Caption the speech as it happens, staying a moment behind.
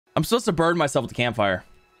I'm supposed to burn myself at the campfire.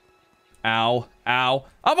 Ow. Ow.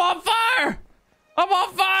 I'm on fire! I'm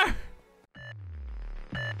on fire!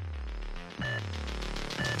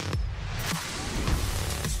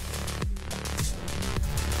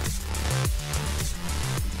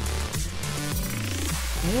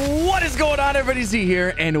 What is going on, everybody? Z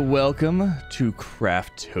here, and welcome to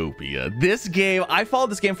Craftopia. This game, I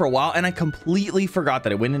followed this game for a while, and I completely forgot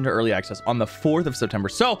that it went into early access on the 4th of September.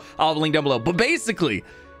 So I'll have a link down below. But basically,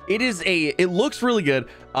 it looks really good.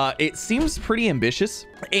 It seems pretty ambitious,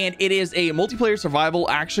 and it is a multiplayer survival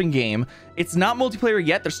action game. It's not multiplayer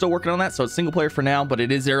yet. They're still working on that, so it's single player for now, but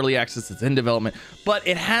it is early access. It's in development, but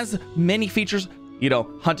it has many features, you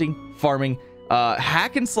know, hunting, farming,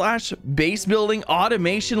 hack and slash, base building,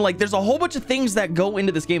 automation. Like, there's a whole bunch of things that go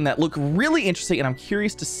into this game that look really interesting, and I'm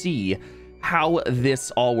curious to see how this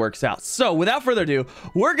all works out. So without further ado,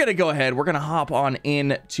 we're gonna go ahead, we're gonna hop on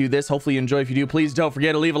into this. Hopefully you enjoy. If you do, please don't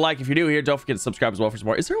forget to leave a like. If you do here, don't forget to subscribe as well for some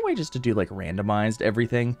more. Is there a way just to do like randomized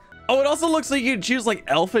everything? Oh, it also looks like you can choose like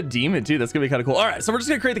alpha demon too. That's gonna be kind of cool. All right, so we're just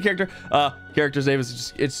gonna create the character. Character's name is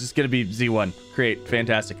just, it's just gonna be Z1. Create.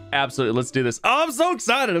 Fantastic. Absolutely. Let's do this. Oh, I'm so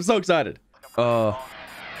excited. I'm so excited.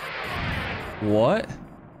 What?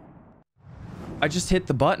 I just hit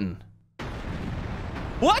the button.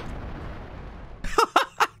 What?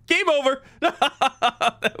 Game over.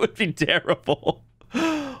 That would be terrible.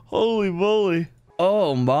 Holy moly.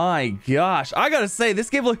 Oh my gosh. I gotta say, this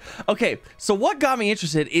game look okay. So what got me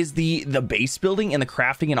interested is the base building and the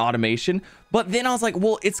crafting and automation. But then I was like,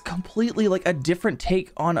 well, it's completely like a different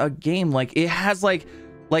take on a game. Like, it has like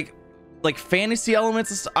fantasy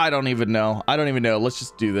elements. I don't even know. Let's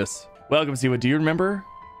just do this. Welcome, Siwa. Do you remember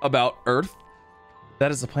about Earth?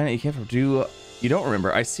 That is the planet you came from. You don't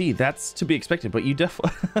remember? I see. That's to be expected, but you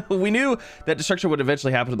definitely... We knew that destruction would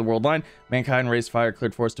eventually happen to the world line. Mankind raised fire,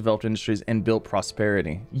 cleared forests, developed industries, and built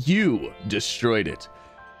prosperity. You destroyed it.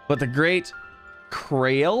 But the great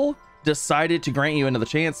Krail decided to grant you another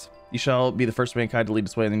chance. You shall be the first mankind to lead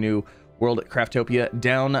this way in the new world at Craftopia.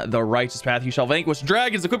 Down the righteous path, you shall vanquish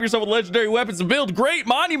dragons, equip yourself with legendary weapons, and build great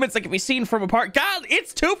monuments that can be seen from apart. God,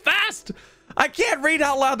 it's too fast. I can't read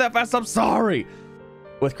out loud that fast. I'm sorry.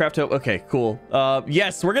 With Craftopia. Okay, cool.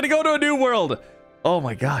 Yes, we're gonna go to a new world. Oh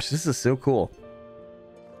my gosh, this is so cool.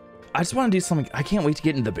 I just want to do something. I can't wait to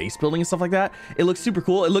get into the base building and stuff like that. It looks super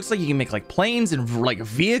cool. It looks like you can make like planes and like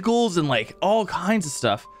vehicles and like all kinds of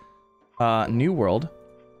stuff. New world.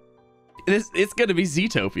 It's gonna be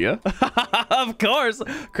Zootopia. Of course.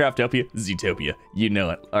 Craftopia, Zootopia. You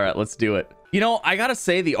know it. All right, let's do it. You know, I gotta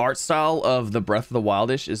say the art style of the Breath of the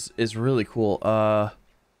Wildish is really cool.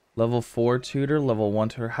 Level 4 tutor, level 1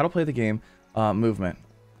 tutor. How to play the game. Movement.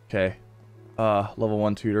 Okay. Level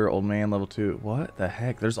 1 tutor, old man, level 2. What the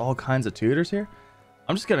heck? There's all kinds of tutors here.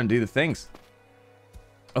 I'm just gonna do the things.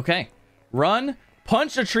 Okay. Run,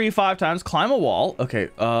 punch a tree 5 times, climb a wall. Okay,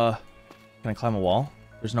 can I climb a wall?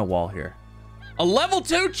 There's no wall here. A level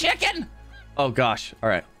 2 chicken! Oh gosh. All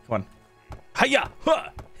right, come on. Hiya! Huh!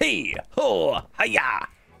 Hey! Ho! Hiya!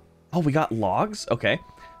 Oh, we got logs? Okay.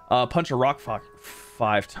 Punch a rock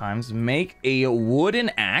 5 times. Make a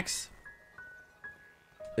wooden axe.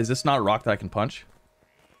 Is this not a rock that I can punch?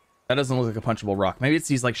 That doesn't look like a punchable rock. Maybe it's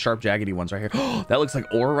these like sharp, jaggedy ones right here. Oh, that looks like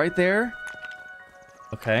ore right there.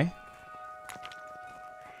 Okay.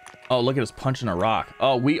 Oh, look at us punching a rock.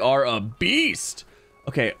 Oh, we are a beast.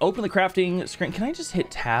 Okay, open the crafting screen. Can I just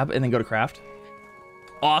hit tab and then go to craft?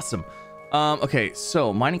 Awesome. Okay,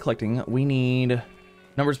 so mining, collecting. We need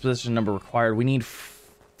numbers, position, number required. We need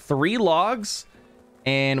 3 logs,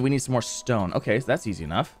 and we need some more stone. Okay, so that's easy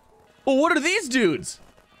enough. Well, what are these dudes?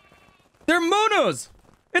 They're monos.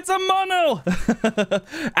 It's a mono.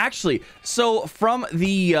 Actually, so from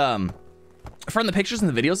the pictures and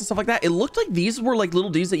the videos and stuff like that, it looked like these were like little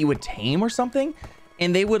dudes that you would tame or something,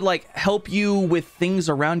 and they would like help you with things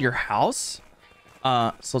around your house.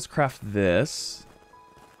 So let's craft this.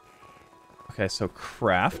 Okay, so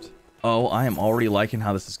craft. Oh, I am already liking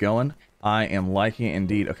how this is going. I am liking it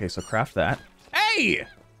indeed. Okay, so craft that. Hey! Did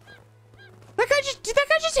that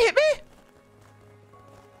guy just hit me?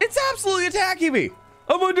 It's absolutely attacking me.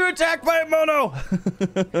 I'm under attack by a mono.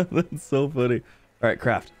 That's so funny. All right,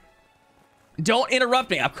 craft. Don't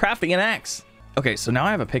interrupt me. I'm crafting an axe. Okay, so now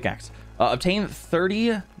I have a pickaxe. Obtain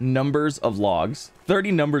 30 numbers of logs.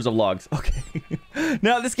 30 numbers of logs. Okay.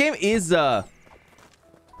 Now, this game is...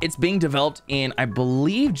 it's being developed in, I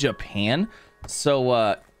believe, Japan.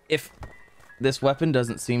 So, if this weapon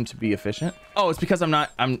doesn't seem to be efficient... Oh, it's because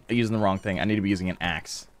I'm using the wrong thing. I need to be using an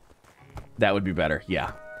axe. That would be better.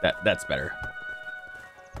 Yeah, that's better.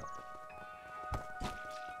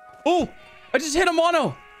 Oh, I just hit a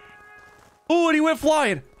mono. Oh, and he went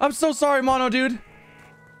flying. I'm so sorry, Mono dude.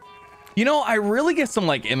 You know, I really get some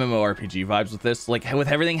like MMORPG vibes with this, like with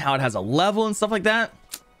everything, how it has a level and stuff like that.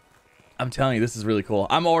 I'm telling you, this is really cool.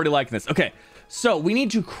 I'm already liking this. Okay, so we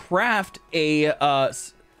need to craft a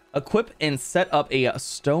equip and set up a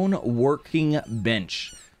stone working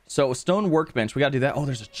bench. So a stone workbench, we gotta do that. Oh,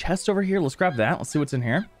 there's a chest over here. Let's grab that. Let's see what's in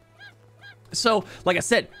here. So, like I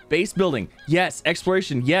said, base building, yes.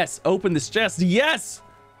 Exploration, yes. Open this chest, yes.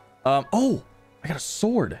 Oh, I got a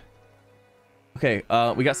sword. Okay,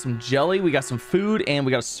 we got some jelly, we got some food, and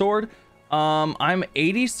we got a sword. I'm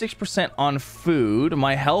 86% on food.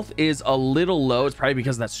 My health is a little low. It's probably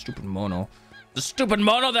because of that stupid mono. The stupid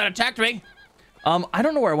mono that attacked me. I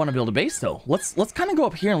don't know where I want to build a base though. Let's kind of go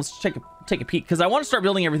up here and let's take a peek, because I want to start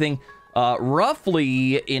building everything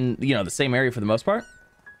roughly in, you know, the same area for the most part.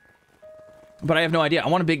 But I have no idea. I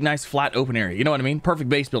want a big, nice, flat, open area. You know what I mean?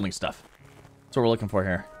 Perfect base building stuff. That's what we're looking for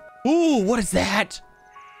here. Ooh, what is that?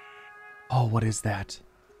 Oh, what is that?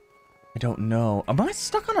 I don't know. Am I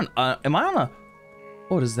stuck on an... am I on a...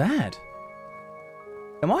 What is that?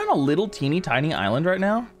 Am I on a little teeny tiny island right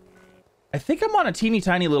now? I think I'm on a teeny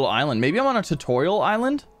tiny little island. Maybe I'm on a tutorial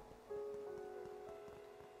island?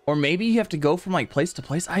 Or maybe you have to go from like place to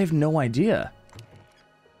place. I have no idea.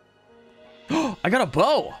 I got a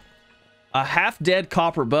bow. A half-dead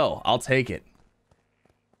copper bow. I'll take it.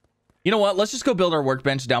 You know what? Let's just go build our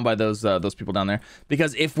workbench down by those people down there.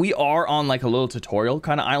 Because if we are on like a little tutorial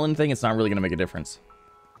kind of island thing, it's not really going to make a difference.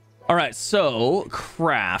 All right, so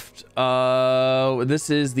craft. This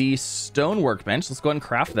is the stone workbench. Let's go ahead and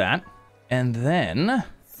craft that. And then, let's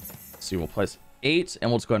see, we'll place 8, and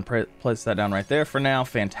we'll just go ahead and place that down right there for now.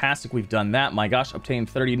 Fantastic, we've done that. My gosh, obtain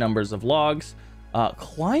 30 numbers of logs.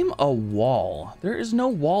 Climb a wall. There is no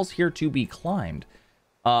walls here to be climbed.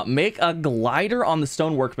 Make a glider on the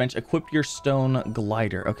stone workbench. Equip your stone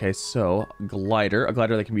glider. Okay, so glider, a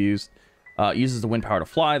glider that can be used, uses the wind power to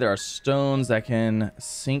fly. There are stones that can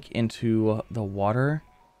sink into the water,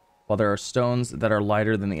 while there are stones that are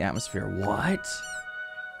lighter than the atmosphere. What?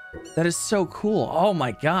 That is so cool. Oh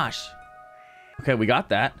my gosh. Okay, we got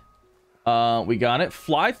that. We got it.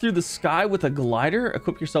 Fly through the sky with a glider.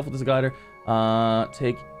 Equip yourself with this glider.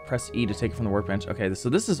 Press E to take it from the workbench. Okay, so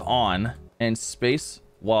this is on, and space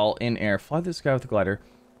while in air. Fly through the sky with a glider.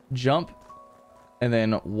 Jump, and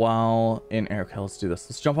then while in air. Okay, let's do this.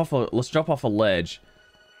 Let's jump off a ledge.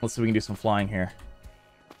 Let's see if we can do some flying here.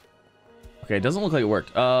 Okay, it doesn't look like it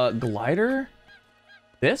worked. Glider?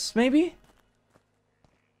 This, maybe?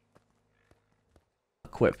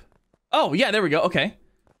 Equip. Oh, yeah, there we go. Okay.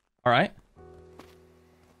 All right.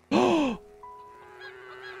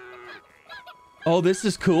 Oh, this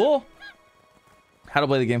is cool. How to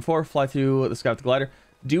play the game 4. Fly through the sky with the glider.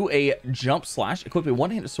 Do a jump slash. Equip a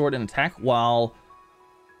one-handed sword and attack while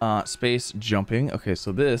space jumping. Okay,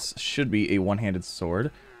 so this should be a one-handed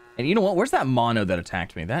sword. And you know what? Where's that mono that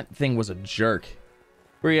attacked me? That thing was a jerk.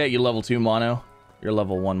 Where you at, you level 2 mono? You're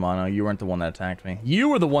level 1 mono. You weren't the one that attacked me. You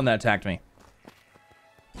were the one that attacked me.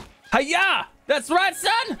 Hiya! That's right,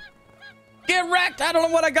 son! Get wrecked! I don't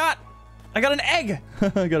know what I got. I got an egg.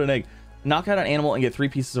 I got an egg. Knock out an animal and get 3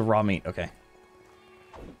 pieces of raw meat. Okay.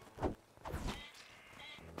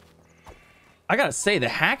 I gotta say, the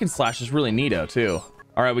hack and slash is really neato, too.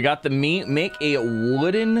 All right, we got the meat. Make a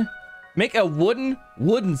wooden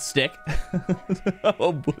stick.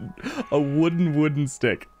 a wooden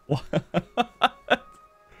stick.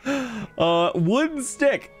 Wooden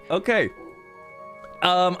stick. Okay.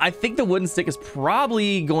 I think the wooden stick is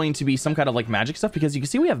probably going to be some kind of like magic stuff, because you can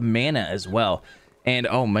see we have mana as well. And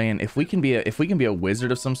oh man, if we can be a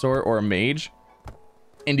wizard of some sort or a mage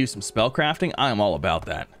and do some spell crafting, I am all about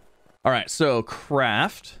that. All right, so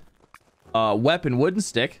craft weapon, wooden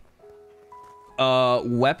stick.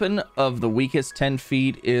 Weapon of the weakest 10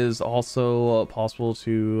 feet is also possible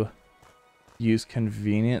to use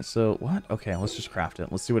convenient. So what? Okay, let's just craft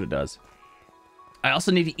it. Let's see what it does. I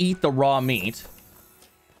also need to eat the raw meat.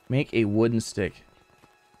 Make a wooden stick.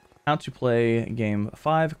 How to play game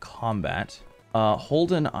 5 combat.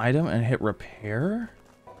 Hold an item and hit repair.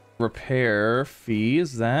 Repair fee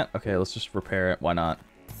is that? Okay, let's just repair it. Why not?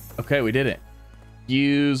 Okay, we did it.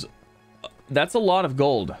 Use. That's a lot of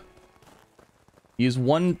gold. Use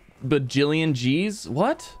 1 bajillion G's.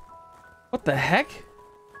 What? What the heck?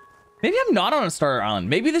 Maybe I'm not on a starter island.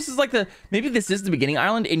 Maybe this is like maybe this is the beginning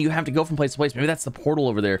island and you have to go from place to place. Maybe that's the portal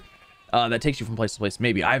over there that takes you from place to place.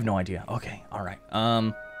 Maybe. I have no idea. Okay. All right.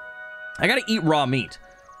 I gotta eat raw meat.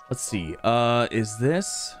 Let's see. Is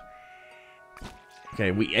this...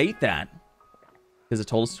 Okay, we ate that because it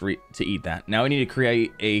told us to eat that. Now we need to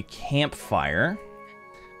create a campfire.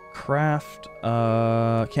 Craft.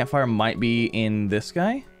 Campfire might be in this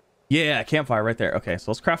guy. Yeah, campfire right there. Okay,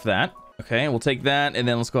 so let's craft that. Okay, we'll take that, and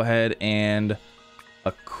then let's go ahead and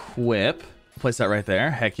equip. Place that right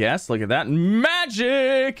there. Heck yes, look at that.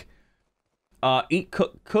 Magic!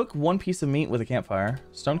 Cook one piece of meat with a campfire.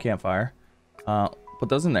 Stone campfire. Put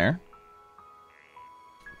those in there.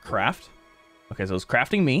 Craft. Okay, so it's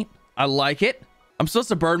crafting meat. I like it. I'm supposed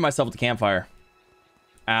to burn myself with the campfire.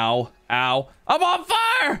 Ow. Ow. I'm on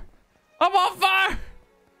fire! I'm on fire!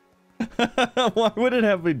 Why would it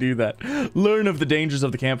have me do that? Learn of the dangers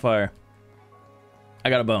of the campfire. I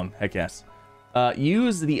got a bone. Heck yes.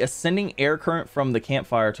 Use the ascending air current from the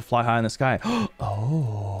campfire to fly high in the sky.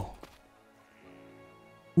 Oh.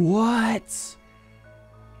 What?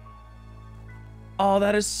 Oh,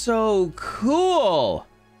 that is so cool.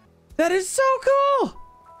 That is so cool.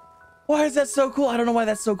 Why is that so cool? I don't know why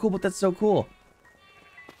that's so cool, but that's so cool.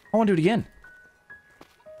 I want to do it again.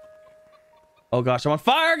 Oh gosh, I'm on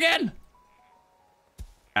fire again.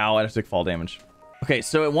 Ow, I just took fall damage. Okay,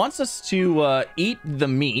 so it wants us to eat the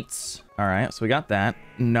meats. All right, so we got that.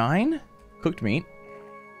 9 cooked meat.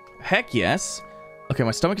 Heck yes. Okay,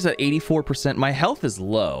 my stomach is at 84%. My health is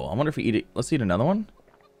low. I wonder if we eat it. Let's eat another one.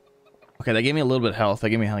 Okay, that gave me a little bit of health. That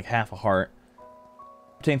gave me like half a heart.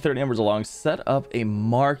 Obtain 30 embers along. Set up a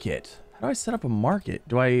market. How do I set up a market?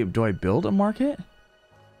 Do I build a market?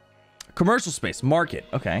 Commercial space. Market.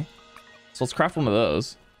 Okay. So let's craft one of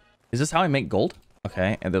those. Is this how I make gold?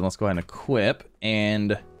 Okay, and then let's go ahead and equip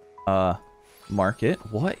and market.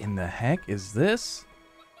 What in the heck is this?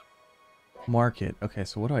 Market. Okay,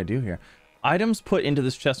 so what do I do here? Items put into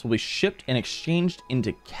this chest will be shipped and exchanged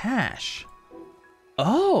into cash.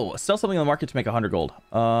 Oh, sell something on the market to make 100 gold.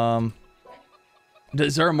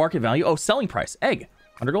 Is there a market value? Oh, selling price. Egg.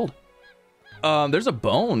 100 gold. There's a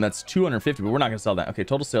bone that's 250, but we're not going to sell that. Okay,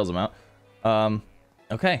 total sales amount.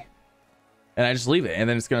 Okay. And I just leave it, and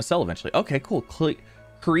then it's going to sell eventually. Okay, cool.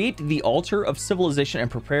 Create the altar of civilization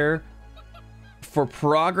and prepare for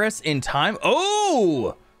progress in time.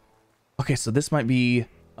 Oh! Okay, so this might be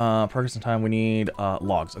progress in time. We need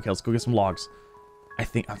logs. Okay, let's go get some logs. I'm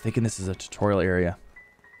thinking this is a tutorial area.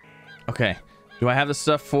 Okay. Do I have the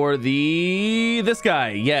stuff for this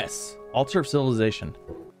guy? Yes. Altar of civilization.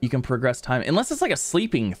 You can progress time. Unless it's like a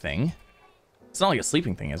sleeping thing. It's not like a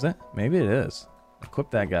sleeping thing, is it? Maybe it is.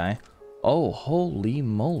 Equip that guy. Oh, holy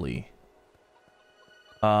moly.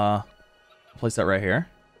 Place that right here.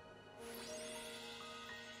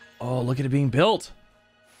 Oh, look at it being built.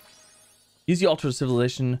 Use the altar of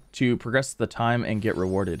civilization to progress the time and get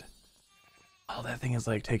rewarded. Oh, that thing is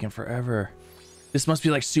like taking forever. This must be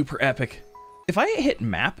like super epic. If I hit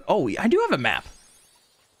map, oh, I do have a map.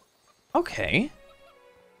 Okay.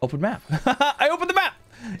 Open map. I opened the map.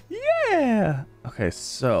 Yeah. Okay,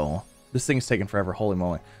 so this thing is taking forever. Holy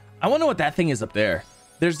moly. I want to know what that thing is up there.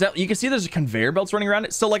 There's that. You can see there's conveyor belts running around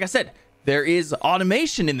it. So like I said, there is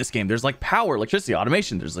automation in this game. There's like power, electricity,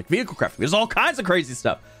 automation. There's like vehicle crafting. There's all kinds of crazy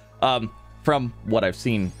stuff. From what I've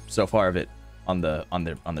seen so far of it on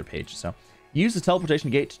their page. So use the teleportation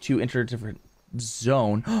gate to enter a different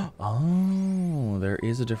zone. Oh, there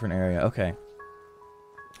is a different area. Okay.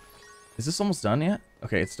 Is this almost done yet?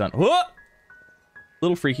 Okay, it's done. Whoa!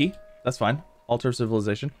 Little freaky. That's fine. Altar of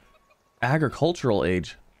civilization. Agricultural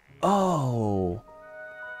age. Oh.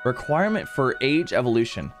 Requirement for age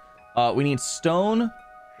evolution. We need stone.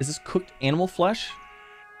 Is this cooked animal flesh?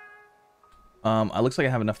 It looks like I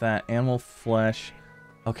have enough of that. Animal flesh.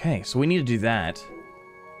 Okay, so we need to do that.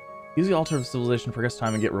 Use the altar of civilization to progress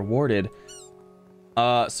time and get rewarded.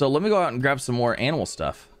 So let me go out and grab some more animal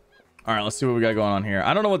stuff. All right, let's see what we got going on here.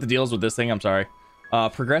 I don't know what the deal is with this thing. I'm sorry.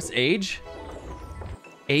 Progress age.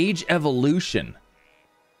 Age evolution.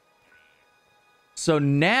 So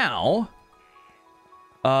now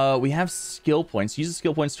we have skill points. Use the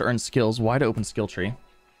skill points to earn skills. Wide open skill tree.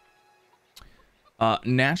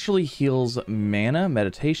 Naturally heals mana,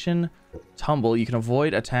 meditation, tumble. You can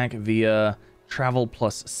avoid attack via travel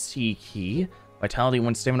plus C key. Vitality,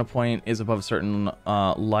 when stamina point is above a certain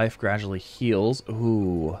life, gradually heals.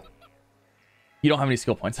 Ooh. You don't have any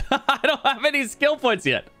skill points. I don't have any skill points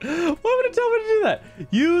yet. Why would it tell me to do that?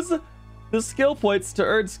 Use the skill points to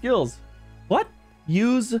earn skills. What?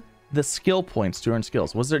 Use the skill points to earn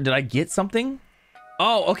skills. Did I get something?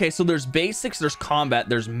 Oh, okay. So there's basics, there's combat,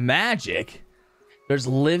 there's magic, there's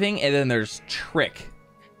living, and then there's trick.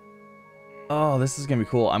 Oh, this is gonna be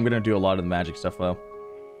cool. I'm gonna do a lot of the magic stuff though,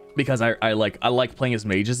 because I like playing as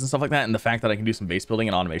mages and stuff like that, and the fact that I can do some base building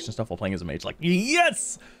and automation stuff while playing as a mage, like,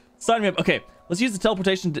 yes, sign me up. Okay, let's use the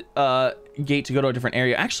teleportation gate to go to a different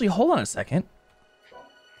area. Actually, hold on a second.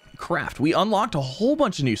 Craft. We unlocked a whole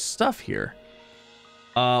bunch of new stuff here.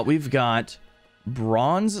 We've got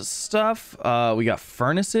bronze stuff. We got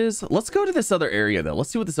furnaces. Let's go to this other area though. Let's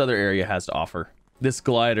see what this other area has to offer. This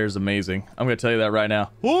glider is amazing. I'm gonna tell you that right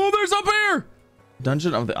now. Oh, there's up here!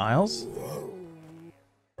 Dungeon of the Isles.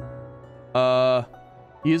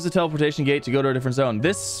 Use the teleportation gate to go to a different zone.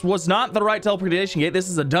 This was not the right teleportation gate. This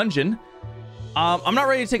is a dungeon. I'm not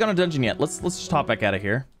ready to take on a dungeon yet. Let's just hop back out of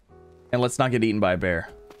here. And let's not get eaten by a bear.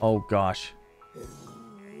 Oh gosh.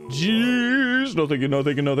 Jeez. No thank you, no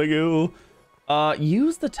thank you, no thank you.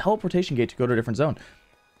 Use the teleportation gate to go to a different zone.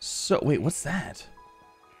 So wait, what's that?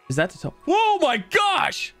 Is that the oh my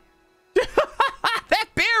gosh! That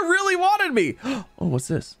bear really wanted me. Oh, what's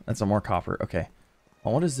this? That's some more copper. Okay.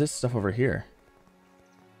 Oh, what is this stuff over here?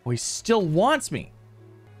 Oh, he still wants me.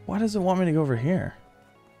 Why does it want me to go over here?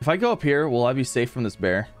 If I go up here, will I be safe from this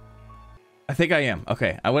bear? I think I am.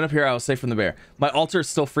 Okay, I went up here. I was safe from the bear. My altar is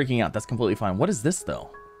still freaking out. That's completely fine. What is this, though?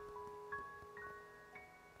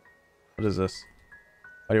 What is this?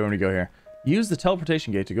 Why do you want me to go here? Use the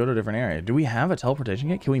teleportation gate to go to a different area. Do we have a teleportation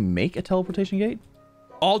gate? Can we make a teleportation gate?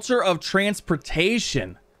 Altar of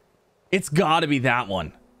transportation. It's got to be that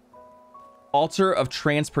one. Altar of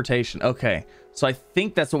transportation. Okay, so I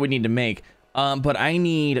think that's what we need to make. But I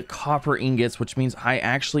need copper ingots, which means I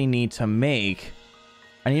actually need to make...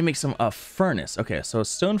 I need to make some furnace. Okay, so a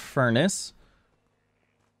stone furnace.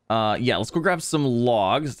 Yeah, let's go grab some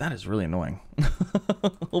logs. That is really annoying.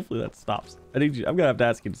 Hopefully that stops. I'm gonna have to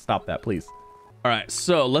ask you to stop that, please. All right,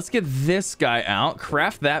 so let's get this guy out.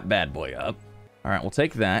 Craft that bad boy up. All right, we'll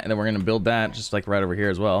take that, and then we're gonna build that just like right over here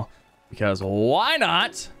as well, because why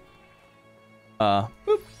not?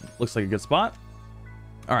 Boop. Looks like a good spot.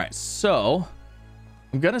 All right, so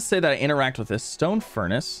I'm gonna say that I interact with this stone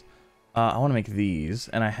furnace. I want to make these,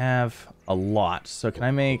 and I have a lot. So can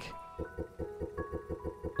I make...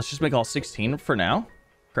 Let's just make all 16 for now.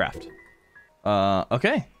 Craft.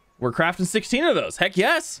 Okay. We're crafting 16 of those. Heck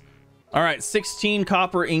yes! All right, 16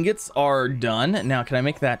 copper ingots are done. Now, can I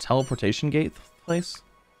make that teleportation gate place?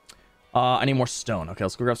 I need more stone. Okay,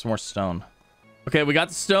 let's go grab some more stone. Okay, we got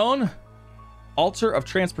the stone. Altar of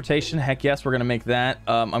transportation. Heck yes, we're going to make that.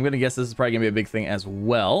 I'm going to guess this is probably going to be a big thing as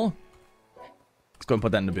well. Let's go and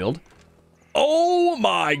put that into build. Oh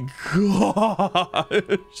my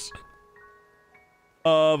gosh.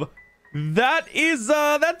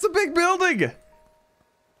 That's a big building.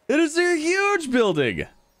 It is a huge building.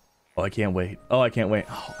 Oh, I can't wait. Oh, I can't wait.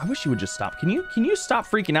 Oh, I wish you would just stop. Can you stop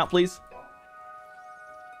freaking out, please?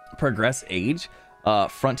 Progress age.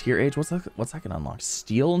 Frontier age. What's that gonna unlock?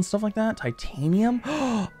 Steel and stuff like that? Titanium?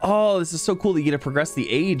 Oh, this is so cool that you get to progress the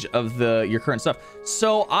age of your current stuff.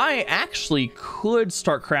 So I actually could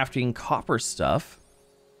start crafting copper stuff.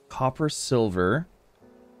 Copper, silver.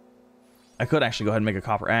 I could actually go ahead and make a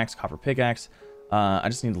copper axe, copper pickaxe. I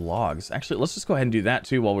just need logs. Actually, let's just go ahead and do that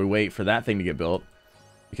too while we wait for that thing to get built,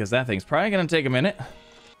 because that thing's probably gonna take a minute.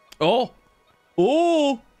 Oh,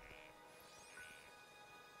 oh!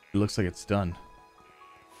 It looks like it's done.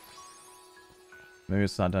 Maybe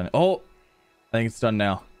it's not done. Oh, I think it's done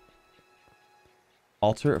now.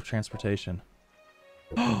 Altar of transportation.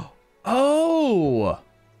 Oh!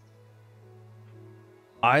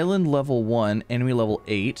 Island level 1, enemy level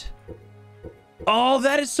 8. Oh,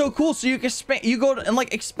 that is so cool. So you can go and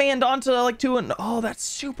like expand onto like 2 and oh, that's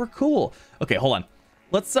super cool. Okay, hold on.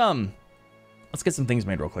 Let's get some things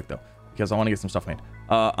made real quick though, because I want to get some stuff made.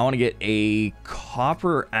 I want to get a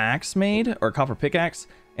copper axe made, or copper pickaxe,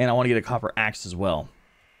 and I want to get a copper axe as well.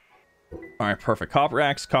 All right, perfect. Copper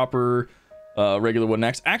axe, copper, regular wooden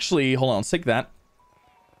axe. Actually, hold on, let's take that.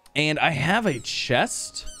 And I have a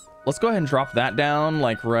chest. Let's go ahead and drop that down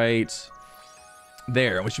like right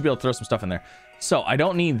there. We should be able to throw some stuff in there. So I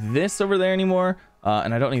don't need this over there anymore,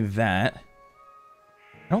 and I don't need that.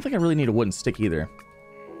 I don't think I really need a wooden stick either.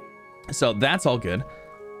 So that's all good.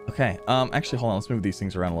 Okay, actually, hold on. Let's move these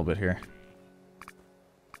things around a little bit here.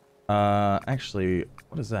 Actually,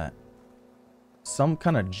 what is that? Some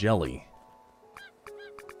kind of jelly.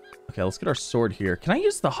 Okay, let's get our sword here. Can I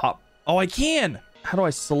use the hop? Oh, I can! How do I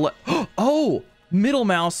select? Oh! Middle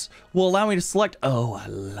mouse will allow me to select. Oh, I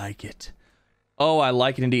like it. Oh, I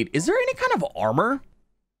like it indeed. Is there any kind of armor?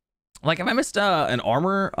 Like, if I missed an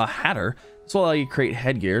armor, a hatter, this will allow you to create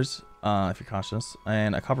headgears, if you're cautious,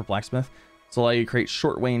 and a copper blacksmith. This will allow you to create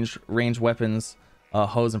short range weapons,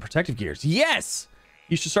 hose, and protective gears. Yes!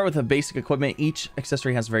 You should start with the basic equipment. Each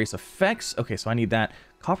accessory has various effects. Okay, so I need that.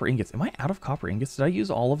 Copper ingots. Am I out of copper ingots? Did I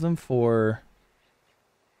use all of them for...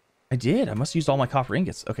 I did. I must have used all my copper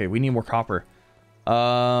ingots. Okay, we need more copper.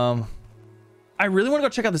 I really want to go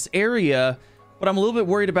check out this area, but I'm a little bit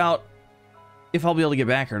worried about if I'll be able to get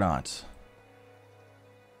back or not.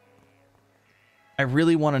 I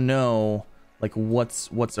really want to know like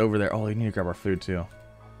what's over there. Oh, we need to grab our food too.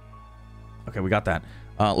 Okay, we got that.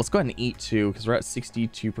 Let's go ahead and eat too, because we're at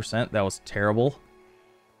 62%. That was terrible.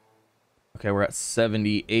 Okay, we're at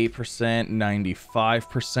 78%,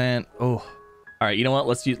 95%. Oh, all right. You know what?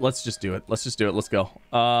 Let's just do it. Let's just do it. Let's go.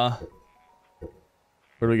 Where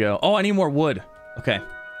do we go? Oh, I need more wood. Okay.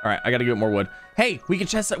 All right, I gotta get more wood. Hey, we can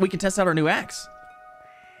test out our new axe.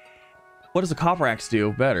 What does a copper axe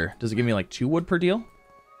do better? Does it give me like 2 wood per deal?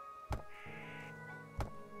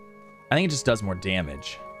 I think it just does more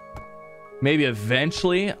damage. Maybe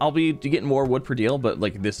eventually I'll be getting more wood per deal, but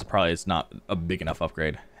like this probably is not a big enough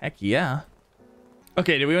upgrade. Heck yeah.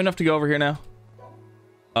 Okay, do we have enough to go over here now?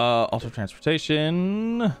 Also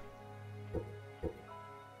transportation.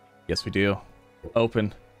 Yes, we do.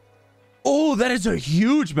 Open. Oh, that is a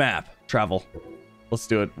huge map. Travel. Let's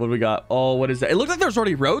do it. What do we got? Oh, what is that? It looked like there's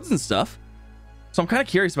already roads and stuff. So I'm kind of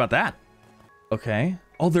curious about that. Okay.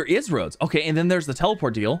 Oh, there is roads. Okay, and then there's the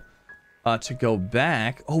teleport deal. To go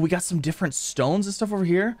back. Oh, we got some different stones and stuff over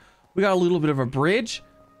here. We got a little bit of a bridge.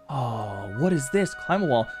 Oh, what is this? Climb a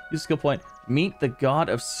wall. Use skill point. Meet the god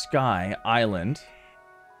of sky island.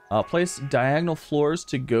 Place diagonal floors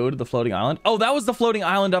to go to the floating island. Oh, that was the floating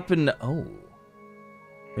island up in... Oh.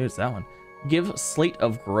 There's that one. Give slate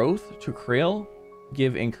of growth to Krail.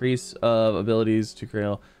 Give increase of abilities to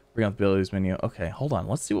Krail. Bring up the abilities menu. Okay, hold on.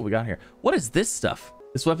 Let's see what we got here. What is this stuff?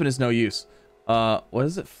 This weapon is no use. What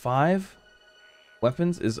is it? 5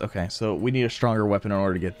 weapons is okay. So we need a stronger weapon in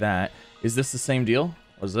order to get that. Is this the same deal?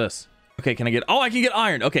 What is this? Okay, can I get... Oh, I can get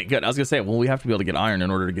iron. Okay, good. I was gonna say, well, we have to be able to get iron in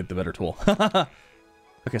order to get the better tool.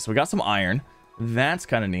 Okay, so we got some iron. That's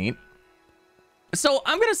kind of neat. So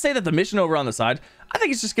I'm gonna say that the mission over on the side, I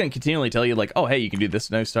think it's just gonna continually tell you like, oh, hey, you can do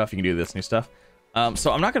this new stuff. You can do this new stuff.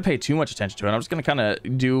 So I'm not gonna pay too much attention to it. I'm just gonna kind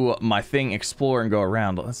of do my thing, explore, and go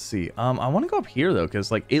around. Let's see. I want to go up here though,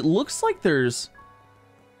 because like it looks like there's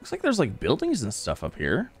like buildings and stuff up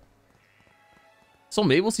here. So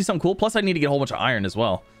maybe we'll see something cool. Plus, I need to get a whole bunch of iron as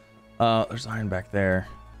well. There's iron back there.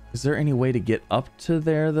 Is there any way to get up to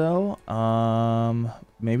there though?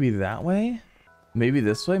 Maybe that way. Maybe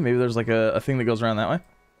this way. Maybe there's like a thing that goes around that way.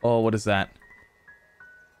 Oh, what is that?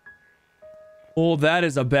 Oh, that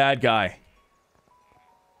is a bad guy.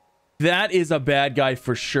 That is a bad guy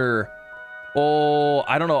for sure. Oh,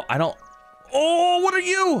 I don't know. Oh, what are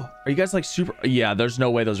you? Are you guys like super? Yeah, there's no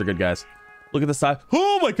way those are good guys. Look at the side.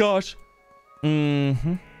 Oh my gosh.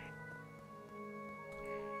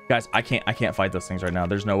 Guys, I can't fight those things right now.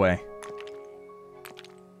 There's no way.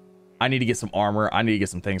 I need to get some armor. I need to get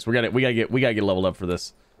some things. We gotta get leveled up for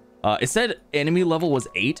this. It said enemy level was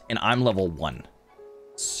 8 and I'm level 1.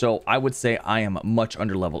 So I would say I am much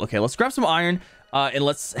under leveled. Okay, let's grab some iron. And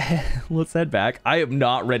let's head back. I am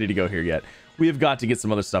not ready to go here yet. We have got to get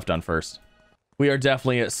some other stuff done first. We are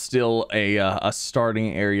definitely still a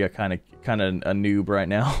starting area kind of a noob right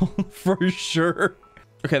now for sure.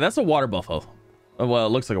 Okay, that's a water buffalo. Well, it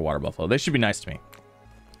looks like a water buffalo. They should be nice to me.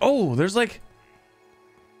 Oh, there's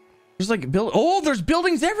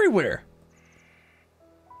buildings everywhere.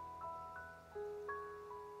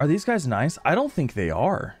 Are these guys nice? I don't think they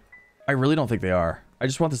are. I really don't think they are. I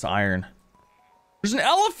just want this iron. There's an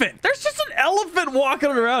elephant. There's just an elephant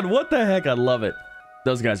walking around. What the heck? I love it.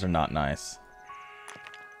 Those guys are not nice.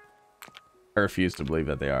 I refuse to believe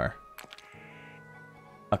that they are.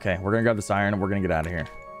 Okay, we're gonna grab this iron and we're gonna get out of here.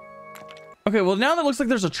 Okay, well now that looks like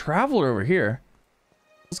there's a traveler over here.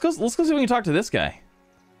 Let's go see if we can talk to this guy.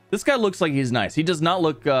 This guy looks like he's nice. He does not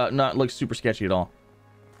look super sketchy at all.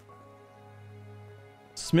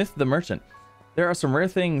 Smith the merchant. There are some rare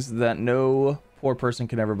things that no poor person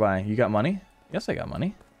can ever buy. You got money? Yes, I got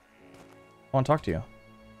money. I want to talk to you.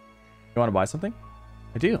 You want to buy something?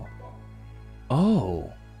 I do.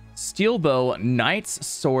 Oh. Steel bow, knight's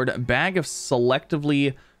sword, bag of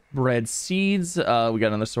selectively bred seeds. We got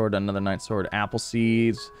another sword, another knight's sword, apple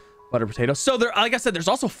seeds, butter potato. So there, like I said, there's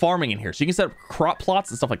also farming in here. So you can set up crop plots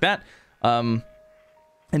and stuff like that. And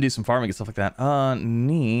do some farming and stuff like that.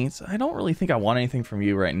 Neat. I don't really think I want anything from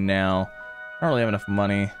you right now. I don't really have enough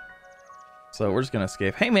money. So we're just gonna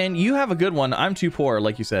escape. Hey man, you have a good one. I'm too poor,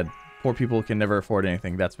 like you said. Poor people can never afford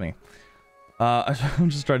anything. That's me. I'm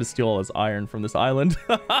just trying to steal all this iron from this island.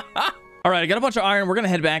 All right, I got a bunch of iron. We're gonna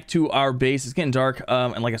head back to our base. It's getting dark.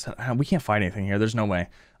 And like I said, we can't fight anything here. There's no way.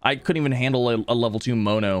 I couldn't even handle a level 2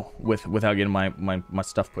 mono without getting my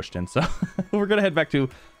stuff pushed in. So we're gonna head back to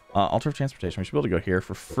altar of transportation. We should be able to go here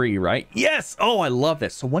for free, right? Yes. Oh, I love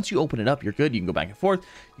this. So once you open it up, you're good. You can go back and forth.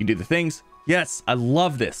 You can do the things. Yes, I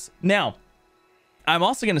love this. Now, I'm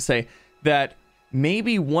also gonna say that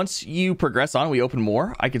maybe once you progress on, we open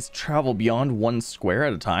more. I could travel beyond 1 square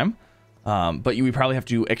at a time. But we probably have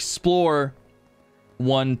to explore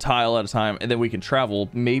one tile at a time, and then we can travel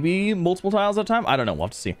maybe multiple tiles at a time. I don't know. We'll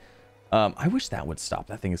have to see. I wish that would stop.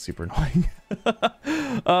 That thing is super annoying.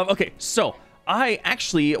 Okay, so I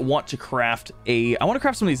actually want to craft I want to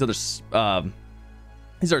craft some of these other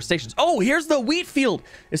these are stations. Oh, here's the wheat field.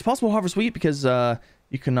 It's possible to harvest wheat because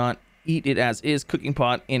you cannot eat it as is. Cooking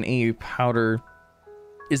pot in a powder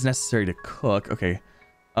is necessary to cook. Okay.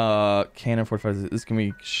 Cannon 45. This can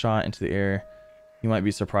be shot into the air. You might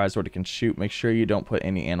be surprised what it can shoot. Make sure you don't put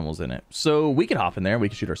any animals in it. So we could hop in there. We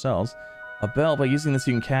can shoot ourselves. A bell. By using this,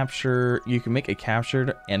 you can make a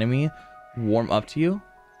captured enemy warm up to you.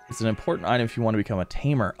 It's an important item if you want to become a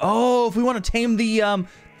tamer. Oh, if we want to tame the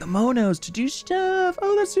monos to do stuff.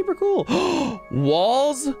 Oh, that's super cool.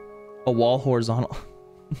 Walls. A wall horizontal.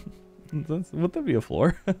 Would that be a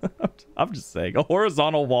floor? I'm just saying, a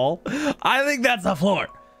horizontal wall. I think that's a floor.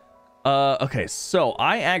 Okay, so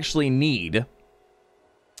I actually need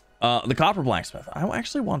the copper blacksmith. I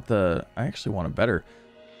actually want a better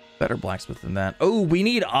blacksmith than that. Oh, we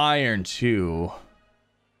need iron too.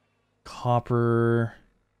 Copper.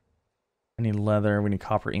 I need leather. We need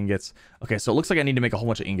copper ingots. Okay, so it looks like I need to make a whole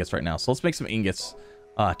bunch of ingots right now. So let's make some ingots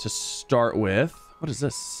to start with. What is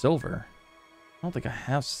this? Silver. I don't think I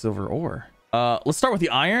have silver ore. Let's start with the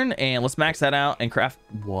iron and let's max that out and craft.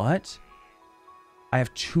 What? I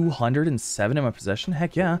have 207 in my possession.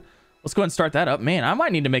 Heck yeah. Let's go ahead and start that up. Man, I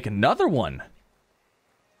might need to make another one.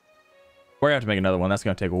 We're gonna have to make another one. That's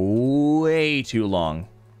gonna take way too long.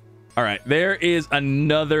 All right, there is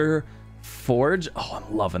another forge. Oh,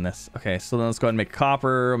 I'm loving this. Okay, so then let's go ahead and make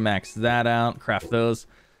copper, max that out, craft those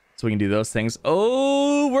so we can do those things.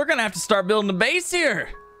 Oh, we're gonna have to start building a base here.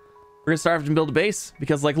 We're gonna start having to build a base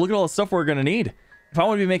because, like, look at all the stuff we're gonna need. If I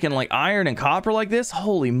want to be making like iron and copper like this,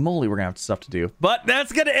 holy moly, we're gonna have stuff to do. But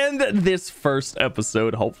that's gonna end this first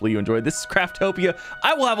episode. Hopefully you enjoyed. This is Craftopia.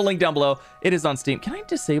 I will have a link down below. It is on Steam. Can I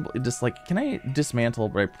disable, can I dismantle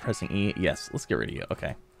by pressing E? Yes, let's get rid of you.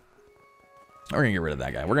 Okay. We're gonna get rid of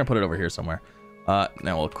that guy. We're gonna put it over here somewhere. Now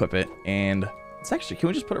we'll equip it. And it's actually, can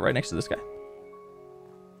we just put it right next to this guy?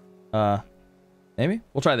 Maybe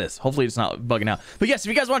we'll try this. Hopefully it's not bugging out. But yes, if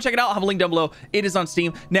you guys want to check it out, I'll have a link down below. It is on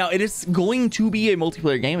Steam. Now, it is going to be a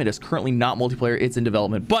multiplayer game. It is currently not multiplayer. It's in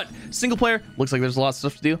development, but single player. Looks like there's a lot of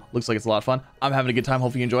stuff to do. Looks like it's a lot of fun. I'm having a good time.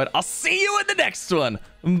 Hopefully you enjoyed. I'll see you in the next one.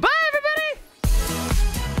 Bye, everybody.